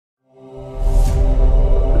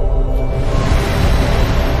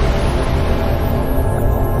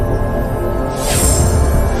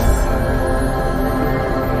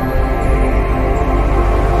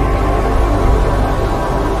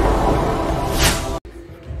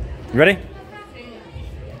You ready?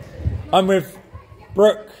 I'm with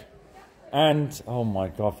Brooke and, oh my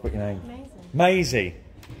God, what's your name? Maisie.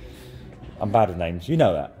 I'm bad at names, you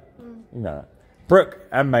know that. You know that. Brooke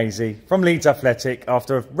and Maisie from Leeds Athletic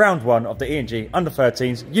after round 1 of the E&G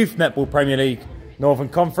Under-13s Youth Netball Premier League Northern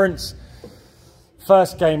Conference.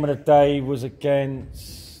 First game of the day was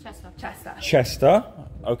against... Chester.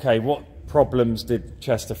 Okay, what problems did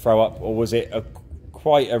Chester throw up, or was it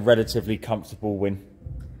quite a relatively comfortable win?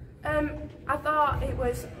 I thought it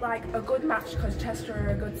was like a good match because Chester are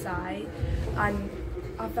a good side, and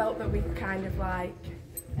I felt that we kind of like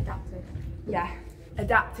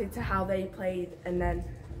adapted to how they played, and then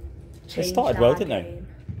changed. They started well, didn't they?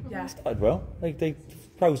 Yeah, they started well. They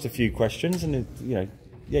posed a few questions, and you know,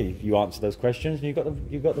 yeah, you answered those questions, and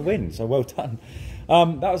you got the win. So well done.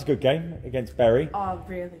 That was a good game against Bury. Oh,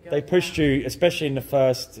 really good. They pushed you, especially in the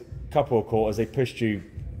first couple of quarters. They pushed you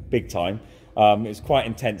big time. It was quite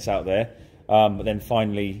intense out there, but then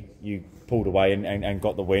finally you pulled away and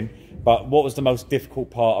got the win. But what was the most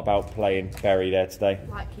difficult part about playing Bury there today?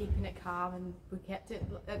 Like keeping it calm, and we kept it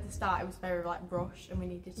at the start. It was very like rushed, and we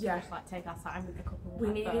needed to just like take our time with a couple. We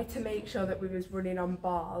needed to make sure that we was running on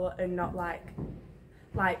ball and not like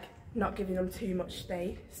not giving them too much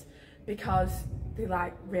space, because they're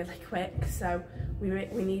like really quick. So we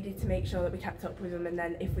needed to make sure that we kept up with them, and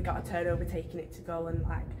then if we got a turnover, taking it to goal, and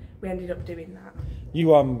like we ended up doing that.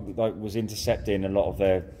 You like was intercepting a lot of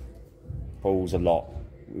their balls a lot.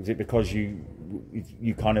 Was it because you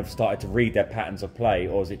kind of started to read their patterns of play,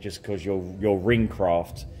 or is it just because your ring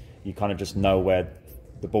craft, you kind of just know where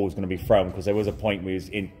the ball's going to be thrown? Because there was a point where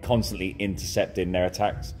he was constantly intercepting their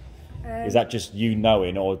attacks. Is that just you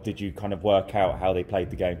knowing, or did you kind of work out how they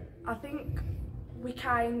played the game? I think we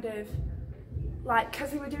kind of, like,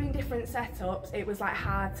 because they were doing different setups, it was like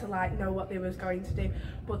hard to like know what they was going to do.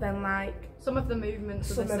 But then like some of the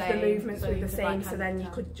movements were the same, so then you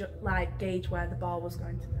could like gauge where the ball was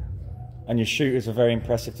going to go. And your shooters were very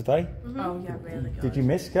impressive today. Oh yeah, really good. Did you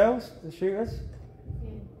miss, girls, the shooters?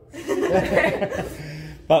 Yeah.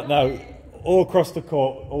 But no, all across the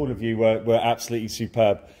court, all of you were absolutely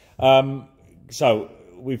superb. So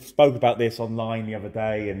we've spoke about this online the other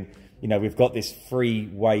day, and you know, we've got this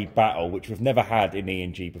three-way battle, which we've never had in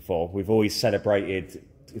E&G before. We've always celebrated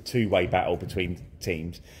a two-way battle between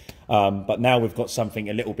teams. But now we've got something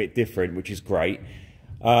a little bit different, which is great.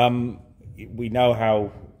 We know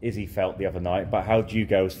how Izzy felt the other night, but how do you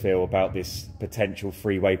girls feel about this potential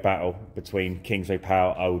three-way battle between Kingsway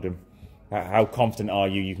Power, Oldham? How confident are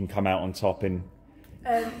you can come out on top in...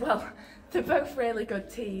 Well, they're both really good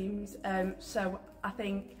teams, so I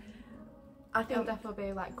think it'll definitely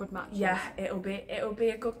be like good matches. Yeah, it'll be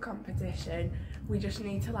a good competition. We just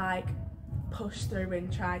need to like push through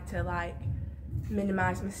and try to like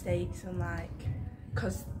minimise mistakes, and like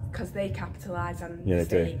because they capitalise on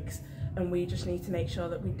mistakes, and we just need to make sure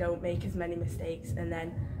that we don't make as many mistakes and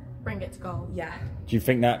then bring it to goal. Yeah. Do you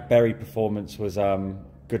think that Bury performance was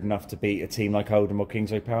good enough to beat a team like Oldham or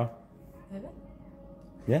Kingsway Power? Maybe.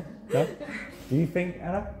 Yeah? No? Do you think,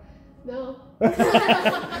 Anna? No.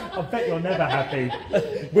 I bet you're never happy.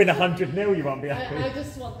 Win 100-0, you won't be happy. I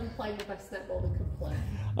just want them playing the best netball they could play.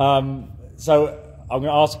 So I'm going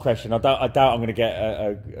to ask a question. I doubt I'm going to get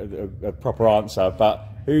a proper answer. But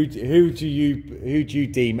who do you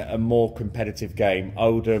deem a more competitive game,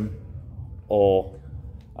 Oldham or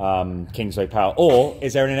Kingsway Power? Or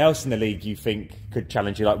is there anyone else in the league you think could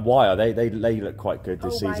challenge you? Like Wire, they look quite good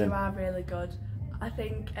this season. Wire are really good. I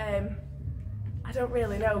think. I don't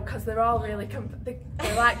really know, because they're all really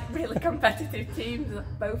they're like really competitive teams,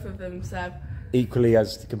 both of them. So equally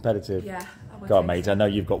as competitive. Yeah. Go on, mate. I know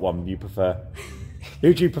you've got one you prefer.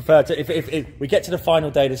 Who do you prefer to? If we get to the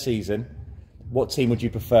final day of the season, what team would you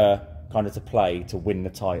prefer kind of to play to win the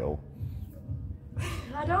title?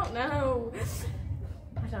 I don't know. It's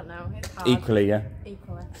hard. Equally, yeah.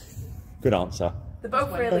 Equally. Good answer. They're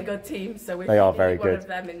both really good teams, so if they are very one good. of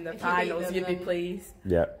them in the finals, you'd be pleased.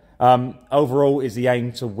 Yeah. Overall, is the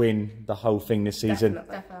aim to win the whole thing this season?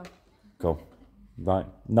 Definitely. Cool. Right.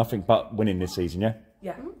 Nothing but winning this season, yeah?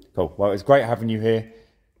 Yeah. Cool. Well, it's great having you here.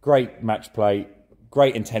 Great match play.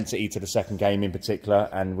 Great intensity to the second game in particular.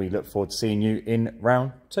 And we look forward to seeing you in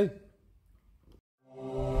round 2.